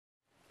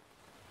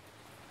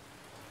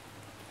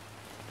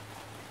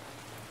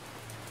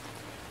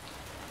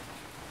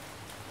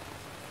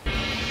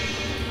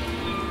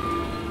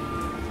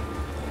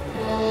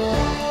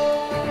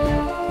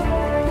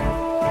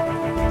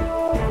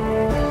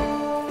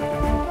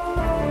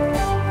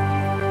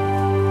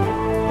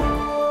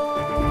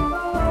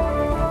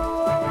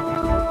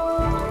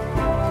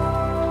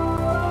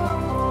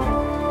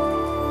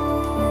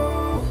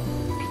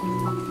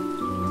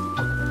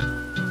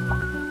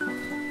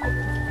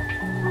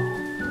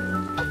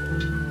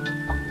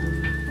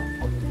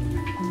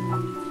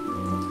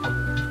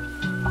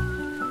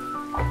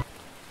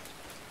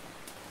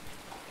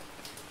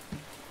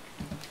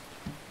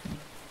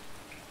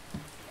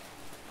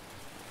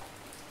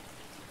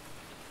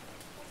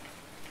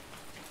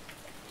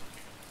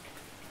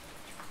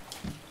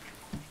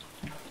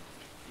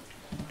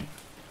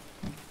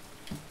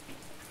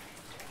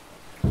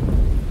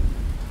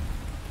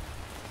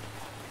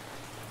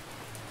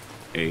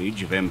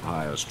Age of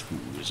Empires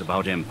 2 is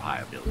about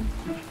empire building,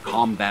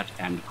 combat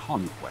and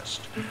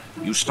conquest.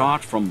 You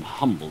start from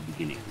humble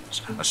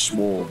beginnings, a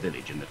small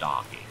village in the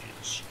Dark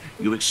Ages.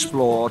 You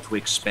explore to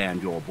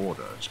expand your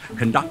borders,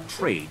 conduct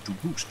trade to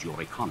boost your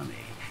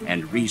economy,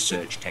 and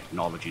research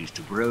technologies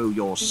to grow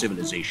your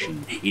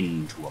civilization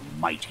into a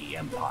mighty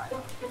empire.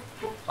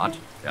 But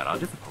there are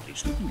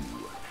difficulties too.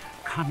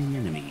 Cunning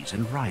enemies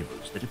and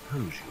rivals that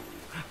oppose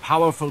you,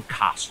 powerful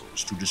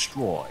castles to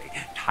destroy,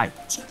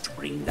 tyrants to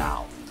bring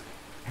down.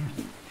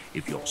 And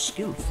if you're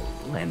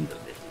skillful and a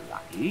little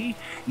lucky,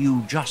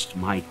 you just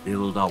might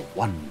build a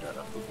wonder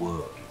of the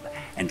world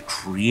and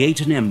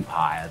create an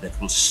empire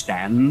that will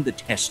stand the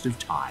test of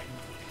time.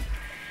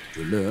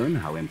 To learn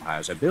how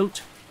empires are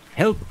built,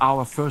 help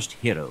our first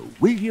hero,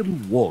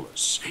 William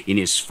Wallace, in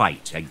his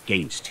fight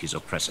against his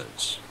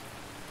oppressors.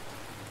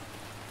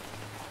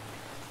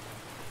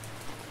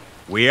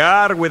 We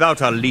are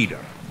without a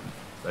leader.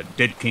 The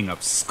dead King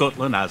of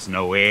Scotland has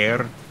no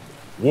heir.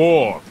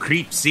 War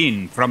creeps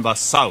in from the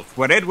south,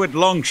 where Edward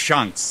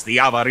Longshanks, the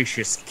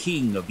avaricious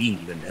King of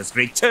England, has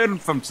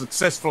returned from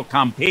successful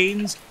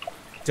campaigns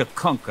to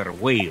conquer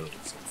Wales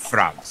and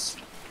France.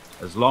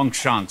 As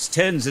Longshanks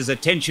turns his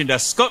attention to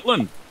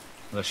Scotland,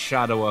 the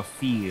shadow of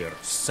fear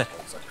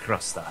settles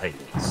across the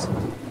Highlands.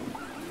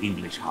 The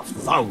English have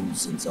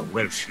thousands of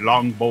Welsh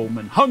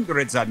longbowmen,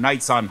 hundreds of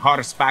knights on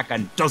horseback,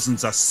 and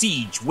dozens of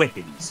siege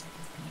weapons.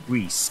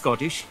 We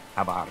Scottish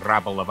have a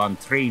rabble of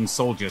untrained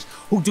soldiers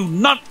who do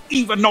not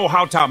even know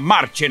how to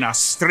march in a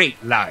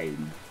straight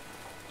line.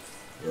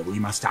 We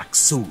must act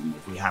soon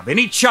if we have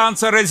any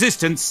chance of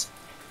resistance.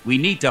 We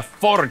need to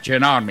forge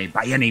an army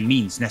by any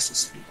means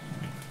necessary.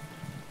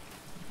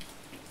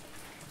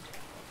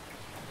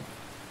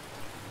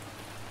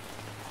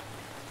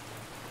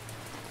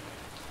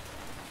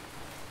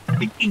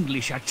 The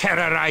English are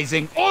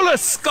terrorizing all of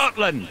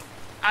Scotland,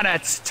 and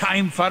it's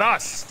time for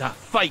us to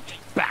fight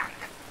back.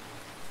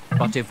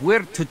 But if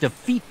we're to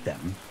defeat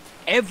them,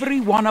 every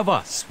one of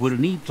us will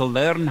need to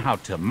learn how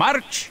to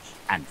march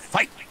and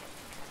fight.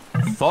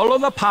 Follow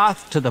the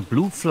path to the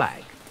blue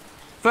flag.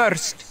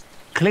 First,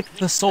 click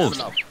the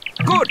soldier.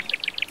 Good!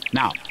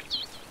 Now,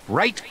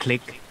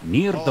 right-click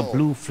near the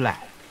blue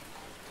flag.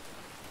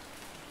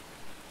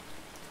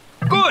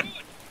 Good!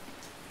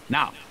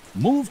 Now,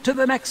 move to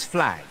the next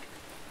flag.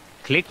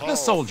 Click the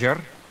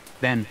soldier,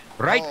 then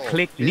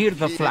right-click near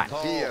the flag.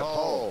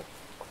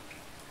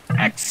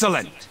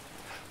 Excellent!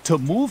 To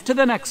move to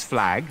the next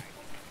flag,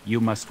 you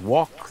must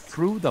walk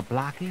through the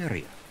black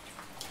area.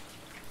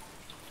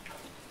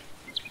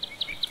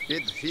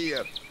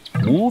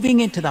 Moving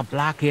into the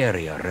black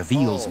area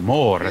reveals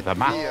more of the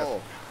map.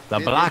 The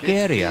black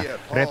area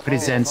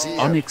represents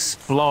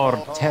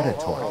unexplored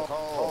territory.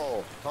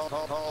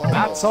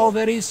 That's all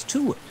there is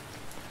to it.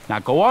 Now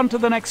go on to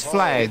the next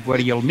flag where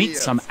you'll meet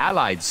some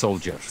allied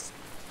soldiers.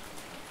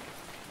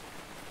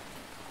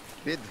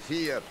 Bid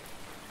fear.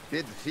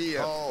 Bid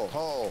fear.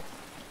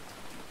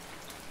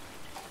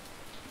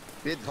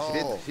 Bid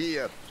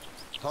fear.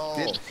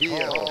 Bid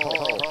fear.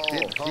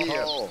 Bid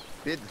fear.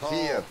 Bid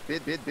fear.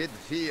 Bid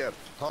fear.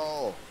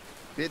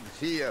 Bid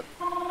fear.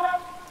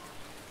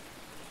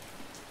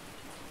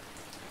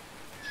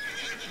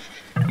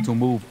 To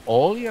move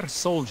all your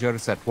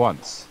soldiers at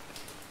once,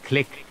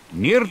 click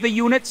near the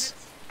units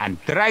and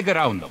drag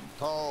around them.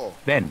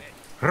 Then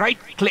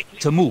right-click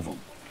to move them.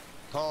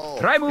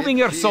 Try moving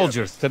your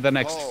soldiers to the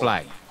next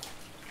flag.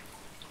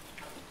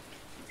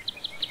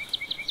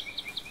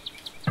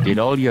 Did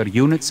all your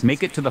units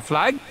make it to the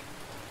flag?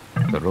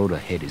 The road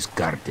ahead is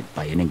guarded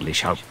by an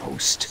English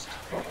outpost.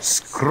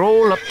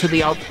 Scroll up to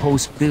the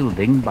outpost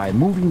building by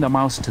moving the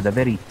mouse to the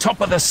very top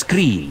of the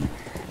screen.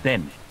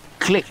 Then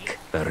click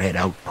the red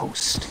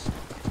outpost.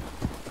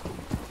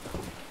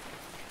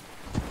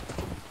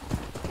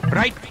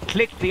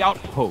 Right-click the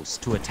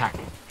outpost to attack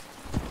it.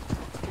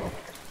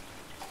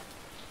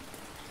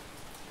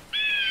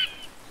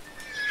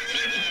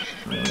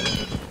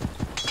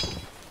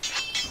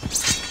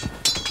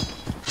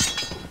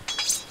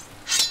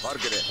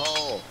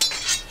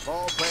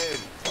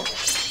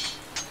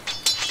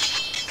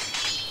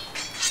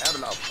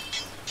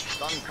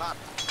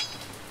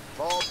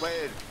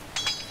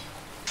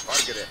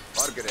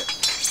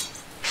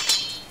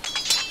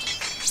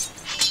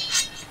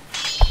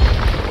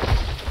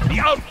 The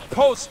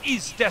outpost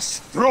is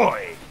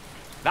destroyed.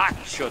 That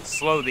should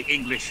slow the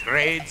English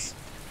raids.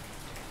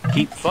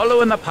 Keep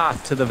following the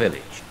path to the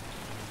village.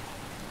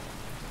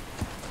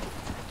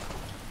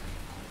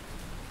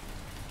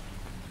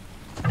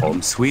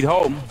 Home sweet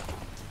home.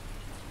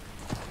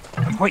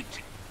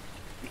 Wait.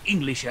 The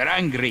English are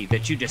angry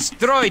that you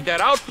destroyed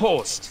their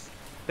outpost.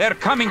 They're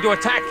coming to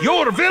attack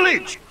your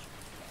village.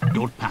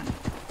 Don't panic.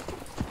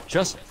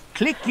 Just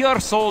click your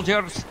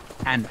soldiers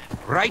and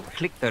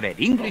right-click the red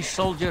English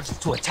soldiers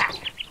to attack.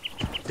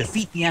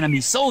 Defeat the enemy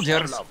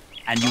soldiers,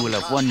 and you will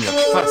have won your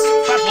first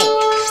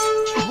battle.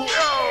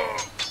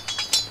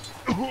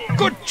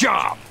 Good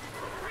job!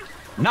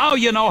 Now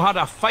you know how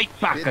to fight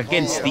back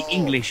against the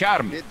English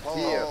army.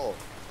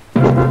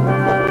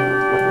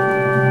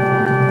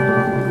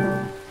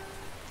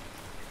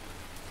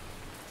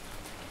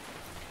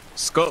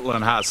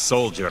 Scotland has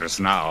soldiers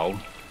now,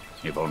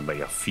 if only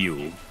a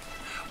few.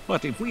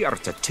 But if we are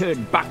to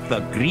turn back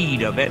the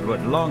greed of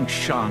Edward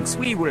Longshanks,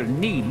 we will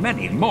need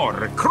many more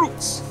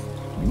recruits.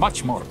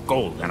 Much more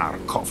gold in our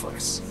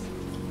coffers.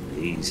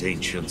 These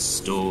ancient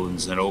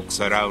stones and oaks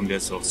around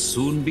us will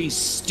soon be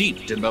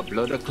steeped in the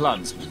blood of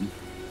clansmen.